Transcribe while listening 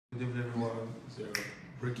Good evening, everyone. So,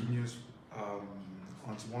 breaking news.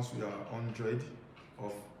 Once we are 100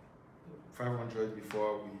 or 500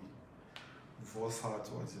 before we start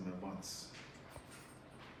what's in the months.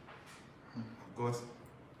 I've got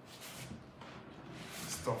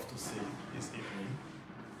stuff to say this evening.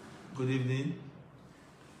 Good evening,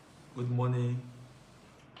 good morning,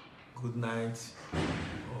 good night,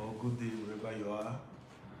 or good day wherever you are.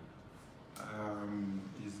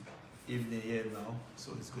 It's evening here now,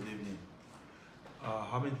 so it's good evening.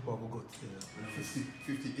 How many people have we got there?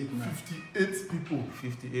 58 now. 58 people.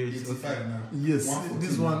 58. 85 now. Yes,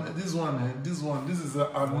 this is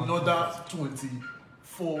another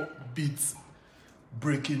 24 bits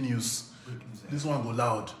breaking news. This one go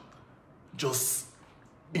loud. Just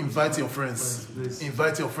invite your friends.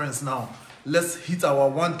 Invite your friends now. Let's hit our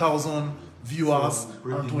 1,000 viewers,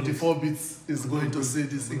 and 24 bits is going to say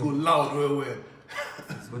this. It go loud where.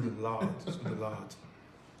 It's going to be loud. It's going to be loud.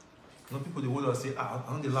 No people they will say, I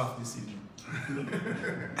want to laugh this evening.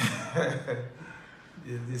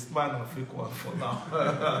 This man a fake one for now.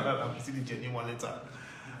 I'm see the genuine one later.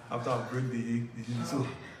 After I break the so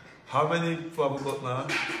how many people have we got now?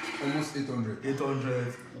 Almost 800.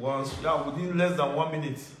 800 once. Yeah, within less than 1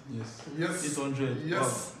 minute. Yes. Yes. 800.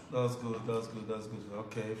 Yes. Wow, that's good. That's good. That's good.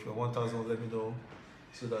 Okay, if you're 1,000, let me know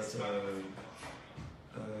so that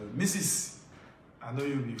Mrs. I know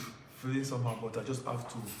you'll be feeling somehow, but I just have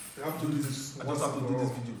to. You have to do this. I just have to do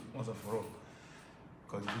this video once and for all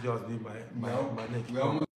because the video has been my neck. We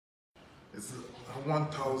almost. It's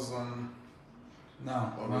 1,000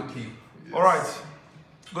 Now, already. Yes. All right.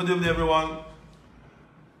 Good evening, everyone.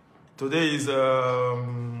 Today is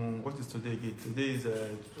what is today again? Today is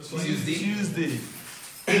Tuesday.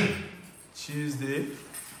 Tuesday,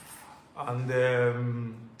 and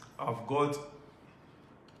I've got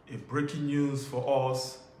a breaking news for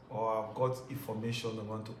us, or I've got information I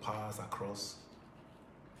want to pass across.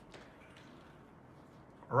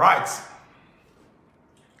 Right.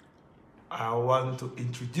 I want to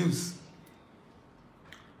introduce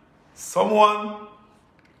someone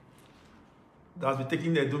that's been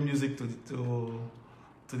taking their Doom music to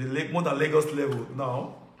the more than Lagos level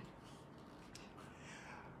now.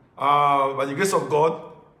 By the grace of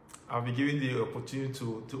God, I'll be given the opportunity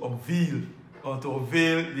to unveil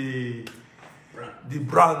the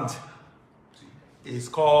brand. It's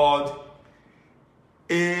called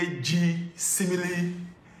AG Simile,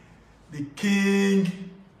 the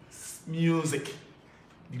King Music,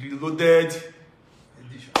 the Reloaded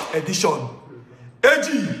Edition. AG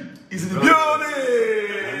is in the building.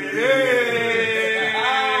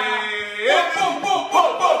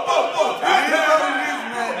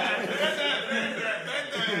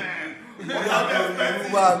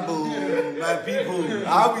 My people,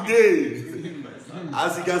 how we day?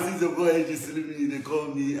 As you can see, the boy AG Simile, they call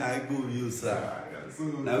me I go you, sir.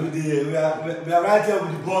 Now we are right here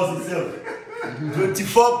with the boss himself.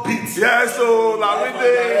 24 bits. Yes, so now we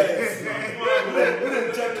there.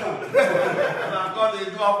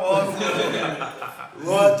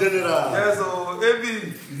 What general? Yes, so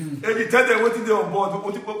Ebi, tell them what they on board.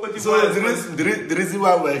 So the reason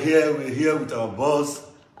why we're here with our boss,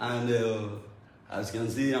 and as you can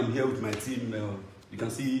see, I'm here with my team. You can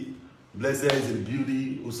see Blessed is in the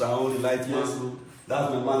building, Usaon, the light man. That's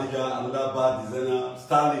my manager, another bad designer,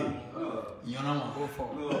 Stanley.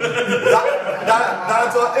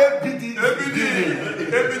 That's our APD.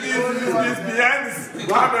 APD is behind the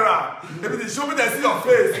camera. APD, show me the see your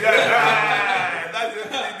face. Yeah. That's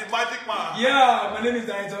the magic man. Yeah, my name is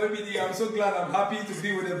Daniel APD. I'm so glad I'm happy to be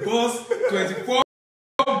with the boss. 24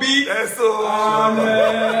 beats. Yes, so.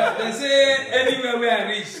 They say anywhere where I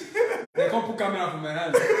reach, they can't put camera from my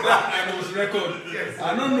hand. I must record. Yes.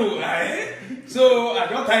 I don't know. So I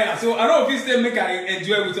don't tire. So I don't feel still make I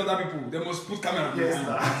enjoy with other people. They must put camera from my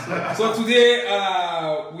hand. So today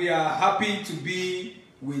we are happy to be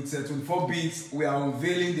with 24 Beats. We are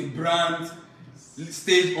unveiling the brand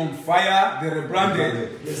Stage on Fire, the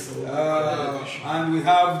rebranded. Yes, and we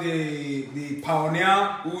have the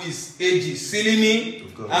pioneer who is AG Simile,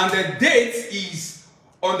 and the date is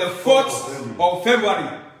on the 4th of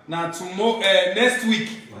February. Now tomorrow, next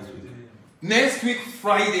week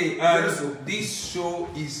Friday, and this show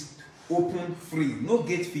is open free, no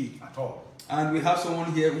gate fee at all. And we have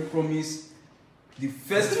someone here who promised the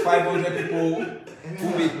first 500 people who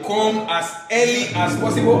may come as early as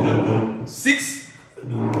possible, 6.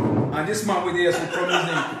 And this man with there so promise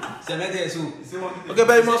them. Okay,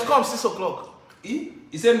 but you must come 6 o'clock. He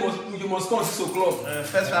said you must come 6 o'clock.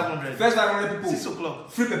 First 500. First 500 people. 6 o'clock.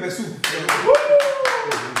 Free pepper soup. Okay,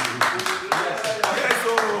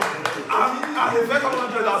 so I'm the first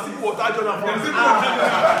 100 I'll see water Jordan from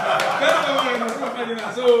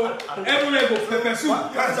So everywhere go pepper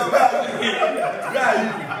soup.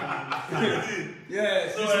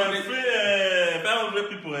 Yes. So free 500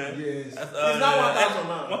 people. Yes. It's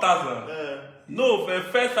not 1,000. No, for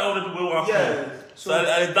first 500 people want come. So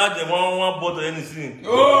I doubt them one bottle anything.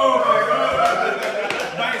 Oh my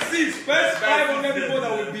God! By 6, first 500 people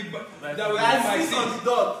that will be by 6 on the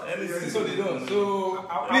dot. 6 on the dot. So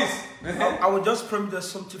please, I will just promise there's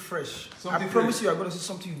something fresh. Something I promise fresh. you are going to see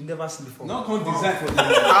something you've never seen before. not come design for them.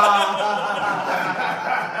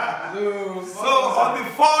 So on the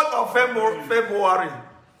 4th of February,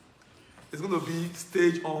 it's going to be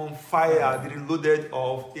Stage on Fire, the Reloaded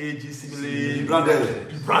of AG Simile. Branded.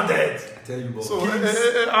 I tell you, boss. So,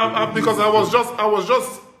 because I was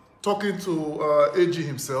just talking to AG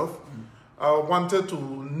himself. I wanted to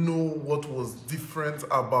know what was different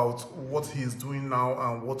about what he is doing now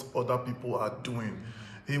and what other people are doing.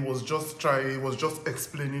 He was just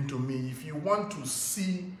explaining to me, if you want to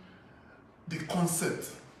see the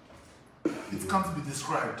concept, it can't be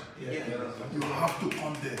described. You have to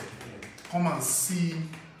come there. Come and see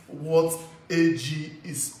what AG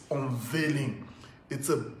is unveiling. It's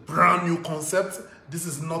a brand new concept. This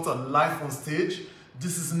is not a live on stage.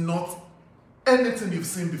 This is not anything you've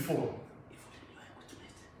seen before.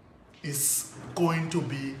 It's going to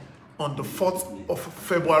be on the 4th of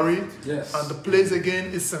February. Yes. And the place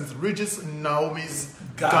again is St. Regis Naomi's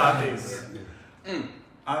Gardens.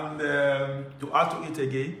 And to add to it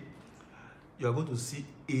again, you are going to see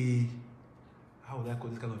how would I call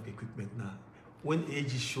this kind of equipment now? When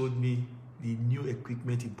AG showed me the new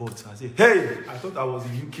equipment he bought, I said, hey, I thought I was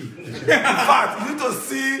in UK. In fact, you need to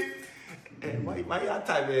see my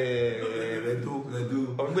time, Redu.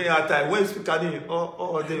 I'm going out time. When you speak at him, no,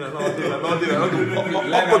 for I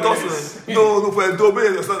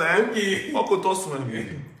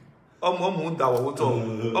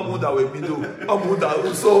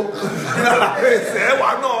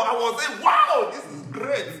was saying, wow, this is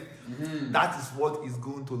great. That is what is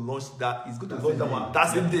going to launch that. It's going to launch that one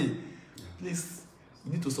that same day. Please,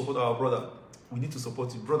 we need to support our brother. We need to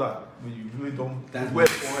support you, brother. When you really don't wait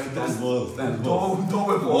for it, don't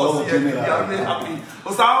wait for us. We are really happy.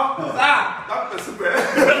 Osam, that person,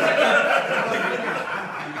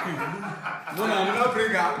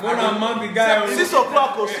 man, the guy. 6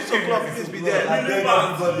 o'clock, 6 o'clock, please be there. We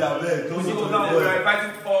are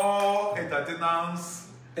inviting all entertainers,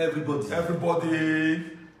 everybody,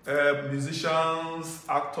 musicians,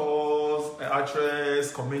 actors,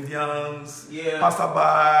 actresses, comedians,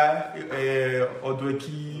 passerby,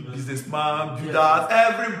 Odweki, businessman, builders,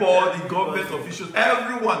 everybody, government officials,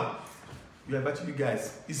 everyone. We are inviting you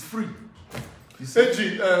guys. It's free.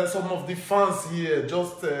 AG, some of the fans here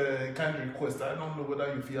just kind of request. I don't know whether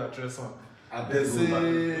you feel address on. They say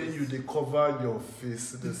you they cover your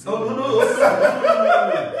face. They say No.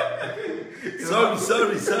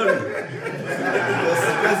 Sorry.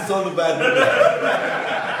 That's all about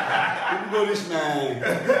English man.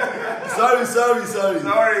 Sorry.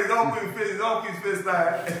 Sorry, don't put his face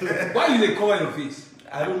now. Why you they cover your face?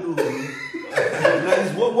 I don't know.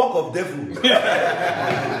 It's work of devil.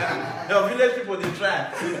 Your village people they try.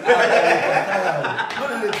 What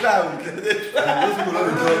do they try? Those people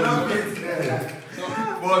don't try.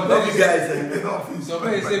 But Love you guys.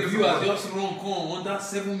 Somebody say you are just wrong come under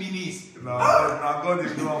 7 minutes. No, God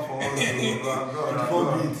is doing for us. Yes,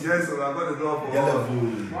 God is doing for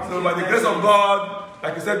us. So by the grace of God,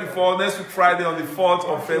 like I said before, next week Friday on the 4th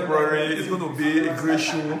of February, it's going to be a great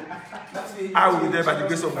show. I will be there by the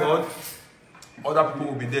grace of God. Other people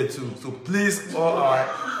will be there too. So please, all our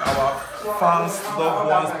fans, loved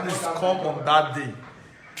ones, please come on that day.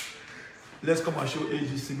 Let's come and show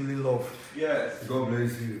AG Simile love. Yes. God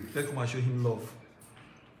bless you. Let's come and show him love.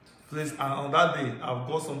 Please, and on that day, I've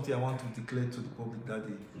got something I want to declare to the public that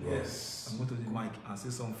day. Yes. I'm going to the mic and say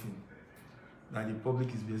something that the public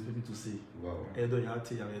is expecting to say. Wow. Edo, you have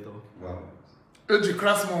to say Edo. Wow. AG,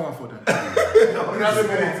 crash more one for them. Me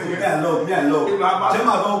I love.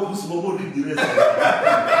 Jema don't put Smomo leave the rest. I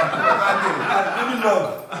really love.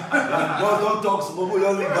 God don't talk Smomo, you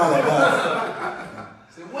only down like that.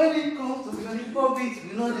 So when it comes to the public, we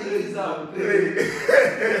know the result.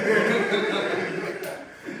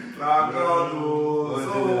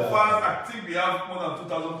 So far, I think we have more than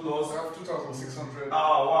 2,000 plus. We have 2,600. Oh,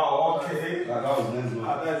 wow, okay. That was nice, man.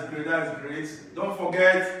 That's great. Don't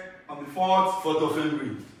forget, on the 4th of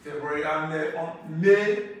February, and on May,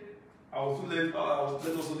 I will let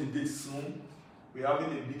us know the date soon. We're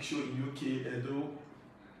having a big show in UK, Edo.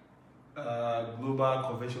 Global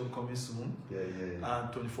convention coming soon. Yeah.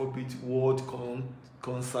 And 24-bit world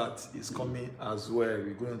concert is coming as well.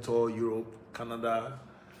 We're going to tour Europe, Canada,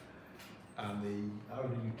 and how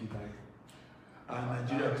do you keep like? And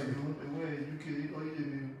Nigeria too. UK,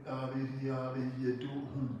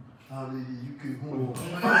 UK home.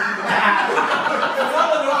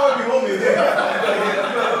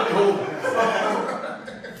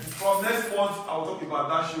 From next month, I'll talk about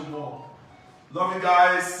that show more. Love you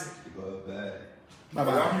guys. Bye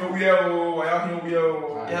I am here.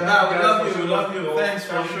 Yeah, man, we love you. Thanks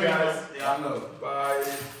for showing us. Yeah, I know. Bye.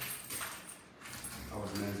 That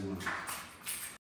was nice.